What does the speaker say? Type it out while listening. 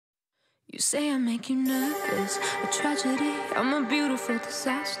You say I make you nervous, a tragedy, I'm a beautiful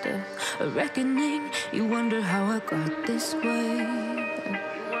disaster, a reckoning. You wonder how I got this way.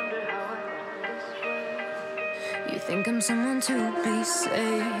 You think I'm someone to be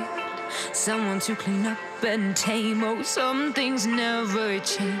saved, someone to clean up and tame. Oh, some things never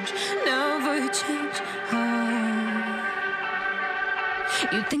change, never change.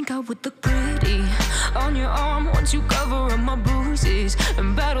 You think I would look pretty on your arm once you cover up my bruises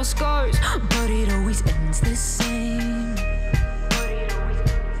and battle scars, but it always ends the same.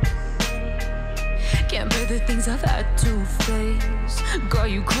 Can't bear the things I've had to face,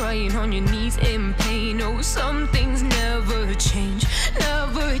 got you crying on your knees in pain. Oh, some things never change,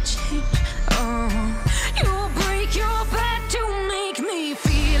 never change. You'll break your back to make me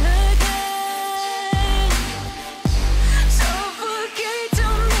feel again, suffocate to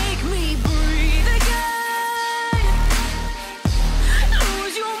make me breathe again,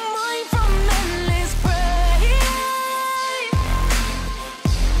 lose your mind from endless pain.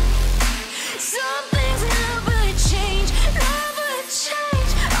 Some things never change, never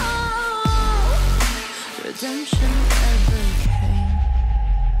change. Redemption never came.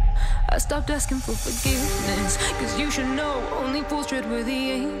 I stopped asking for forgiveness, cause you should know only fools tread where the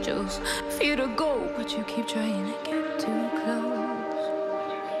angels fear to go, but you keep trying to get too close.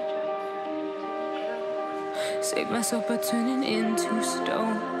 Save myself by turning into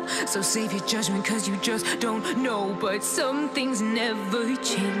stone, so save your judgment cause you just don't know. But some things never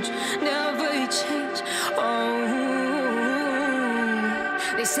change, never change.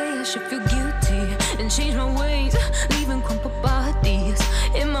 They say I should feel guilty and change my ways, leaving crumpled bodies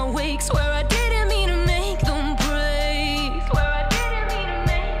in my wake. Swear I didn't mean to make them break, swear I didn't mean to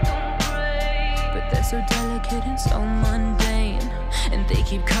make them break. But they're so delicate and so mundane, and they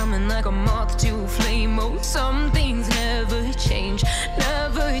keep coming like a moth to a flame. Oh, some things never change,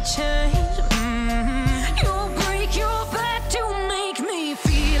 never change. You'll break your back to make me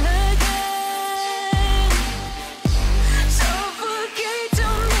feel again, suffocate to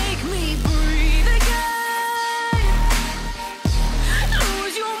make me breathe again,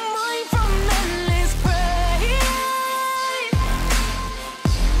 lose your mind from endless pain.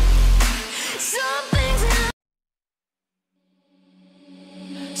 Some things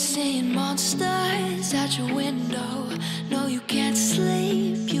seeing monsters out your window. No, you can't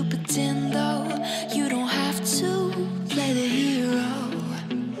sleep, you pretend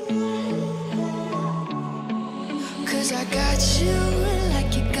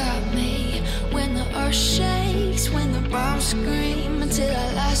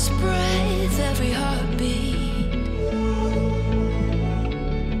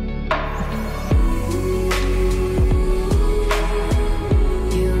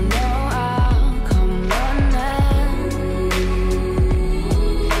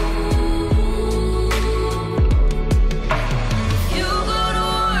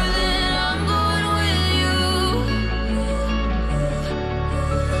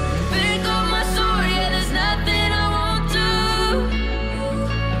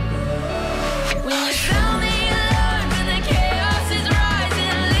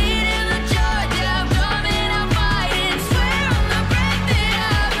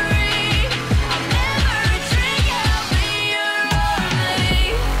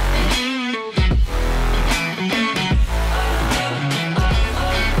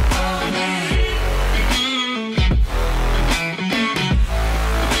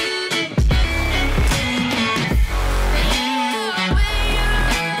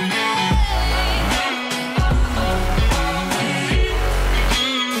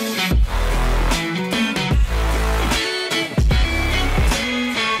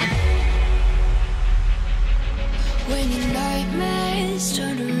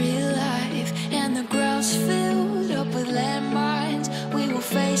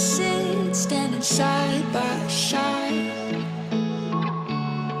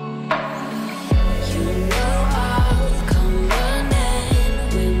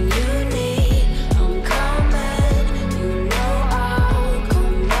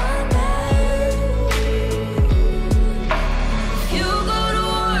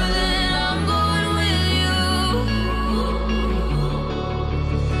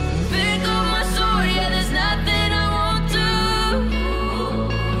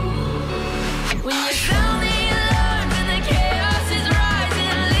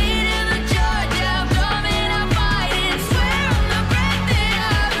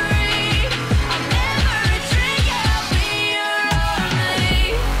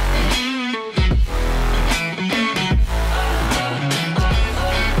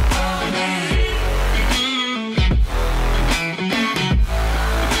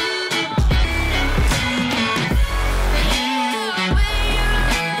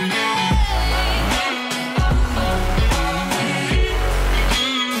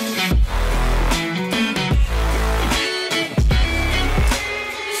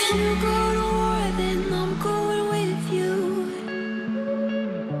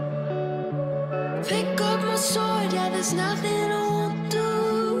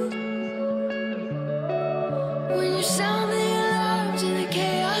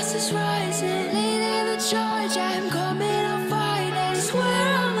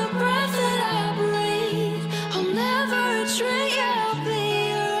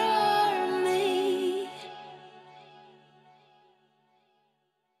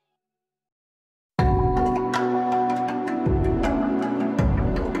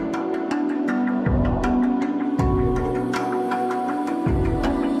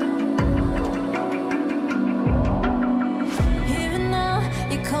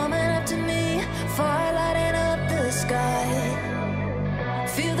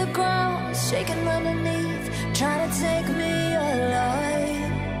ground, shaking underneath, trying to take me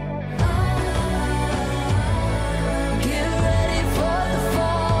alive. Get ready for the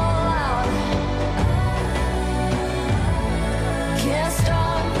fallout. Can't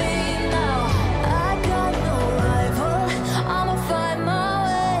stop me now. I got no rival. I'ma find my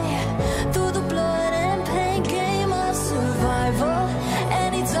way through the blood and pain game of survival.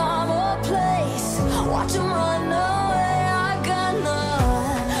 Anytime or place, watch 'em run away. I got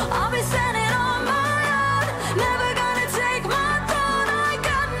none. I'll be standing on my own, never gonna take my throne. I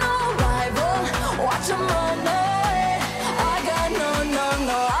got no rival. Watch 'em run away. I got no, no,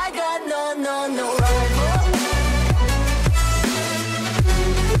 no. I got no, no, no rival.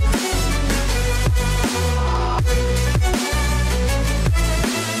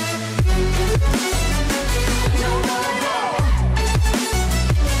 No rival.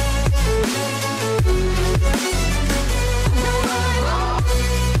 No rival.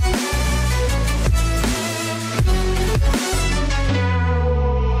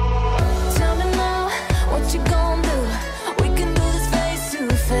 Tell me now, what you gon' do? We can do this face to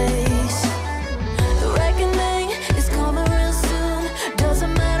face. The reckoning is coming real soon.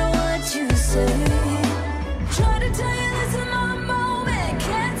 Doesn't matter what you say. Try to tell you this is my moment.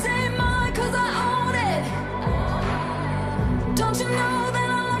 Can't take mine 'cause I own it. Don't you know that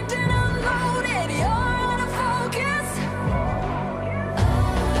I'm locked and unloaded? You're out of focus.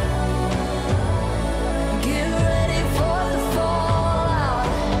 Get ready for the fallout.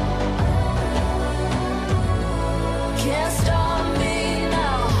 Can't stop me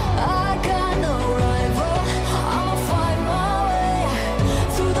now. I got no rival. I'ma find my way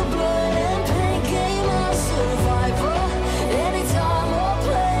through the blood and pain game of survival. Anytime or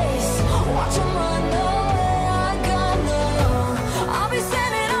place, watch 'em run away. I got no. I'll be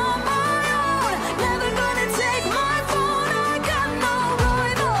standing on my own, never gonna take my phone. I got no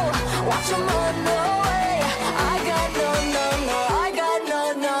rival. Watch 'em run away. I got no, no, no. I got no,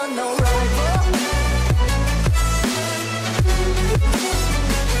 no, no rival.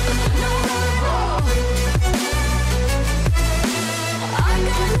 No rival. I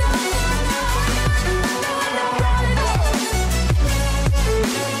got no, no, no, no rival.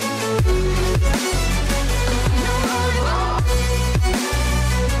 No rival.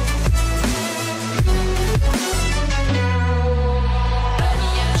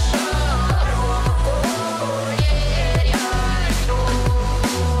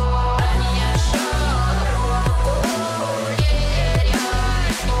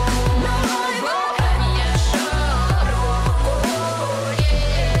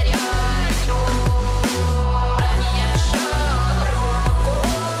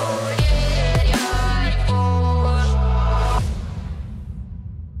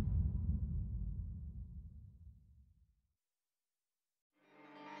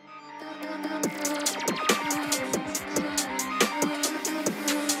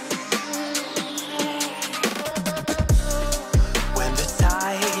 When the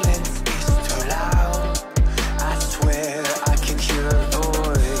silence is too loud, I swear I can hear a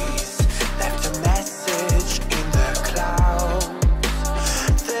voice. Left a message in the clouds.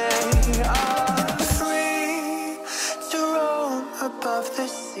 They are free to roam above the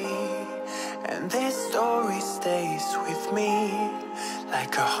sea, and their story stays with me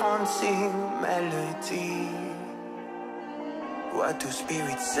like a haunting melody. What do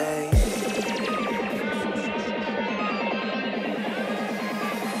spirits say?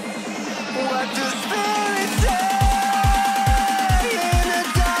 What do spirits say in a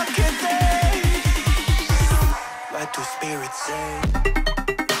darker day? What do spirits say?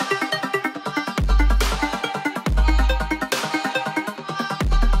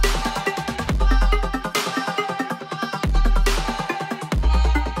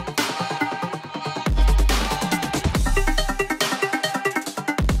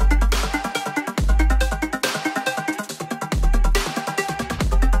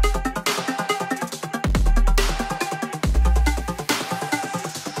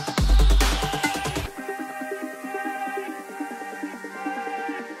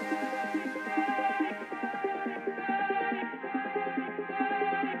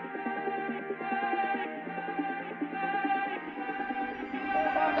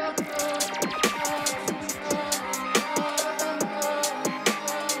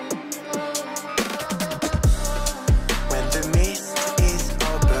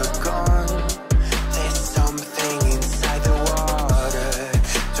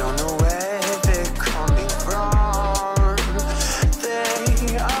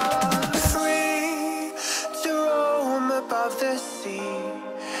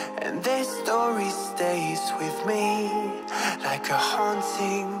 Their story stays with me like a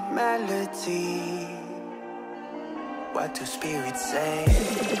haunting melody. What do spirits say?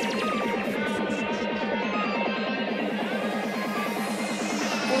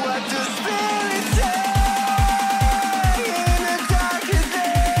 What do spirits say in a darker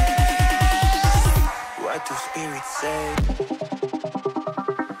day? What do spirits say?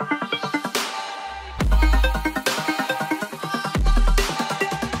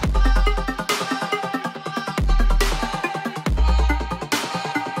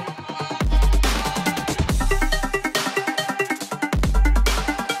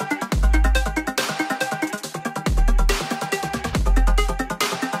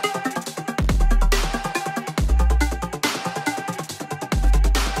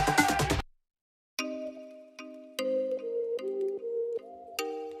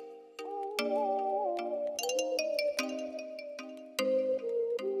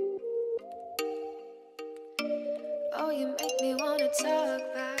 Oh, you make me wanna talk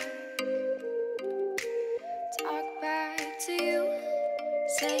back to you.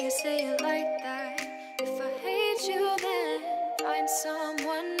 Say it like that. If I hate you, then find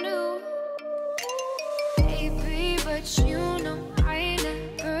someone new. Baby, but you know I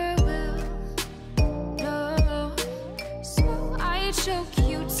never will. No, so I choke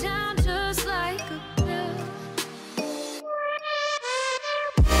you down just like a pill.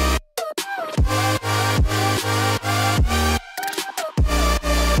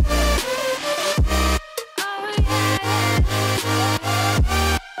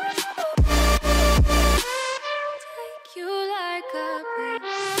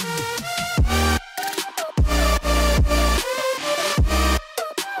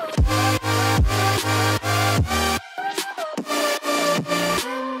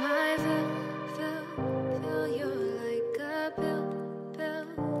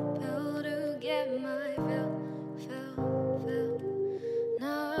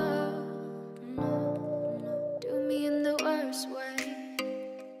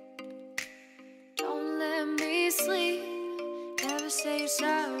 Say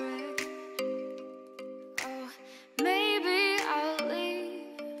sorry. Oh, maybe I'll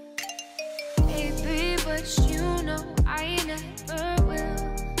leave. Baby, but you know I never will.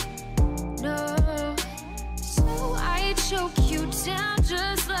 No, so I choke you down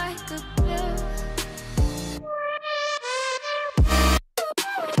just like a pill.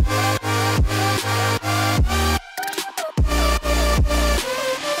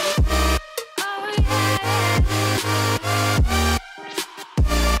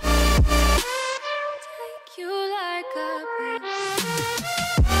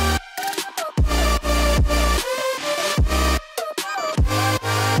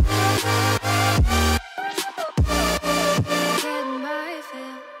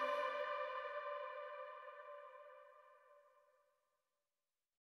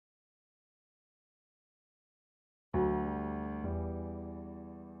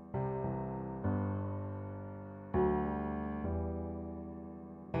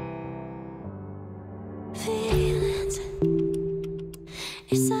 Feelings,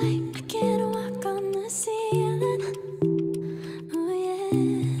 it's like I can't walk on the ceiling. Oh yeah,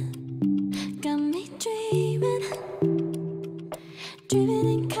 got me dreaming, dreaming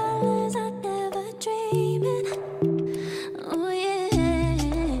in colors I never dreamed in. Oh yeah,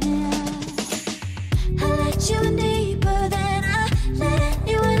 I let you in deeper than I let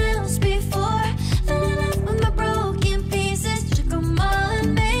anyone else before. Fell in love with my broken pieces, took them all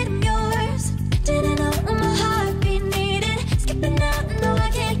and made them yours. Didn't know my heartbeat needed skipping out, no I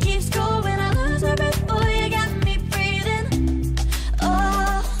can't keep score. When I lose my breath, boy, you got me breathing.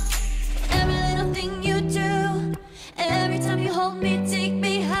 Oh, every little thing you do, every time you hold me, take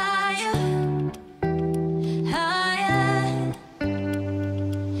me higher, higher.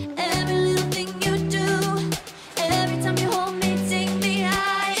 Every little thing you do, every time you hold me, take me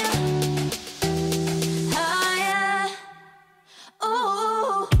higher, higher.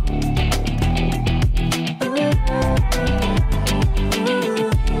 Oh.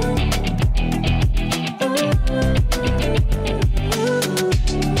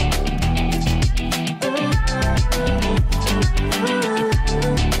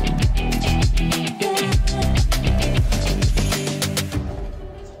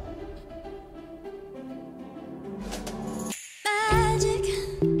 Magic,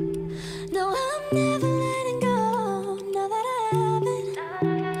 no, I'm never letting go. Now that I have it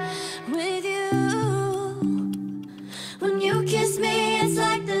with you, when you kiss me, it's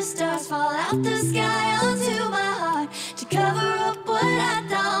like the stars fall out the sky onto my heart to cover up what I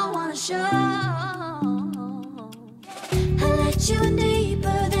don't wanna show. I let you in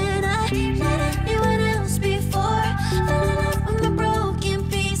deeper than I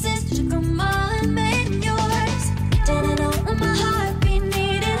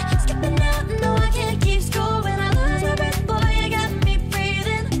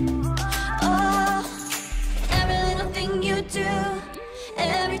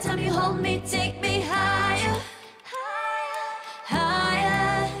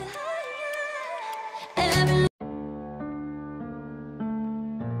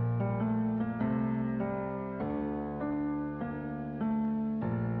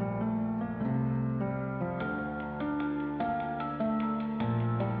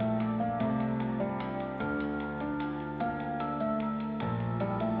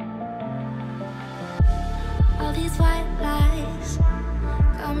all these white lies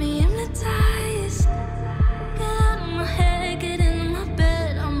got me hypnotized.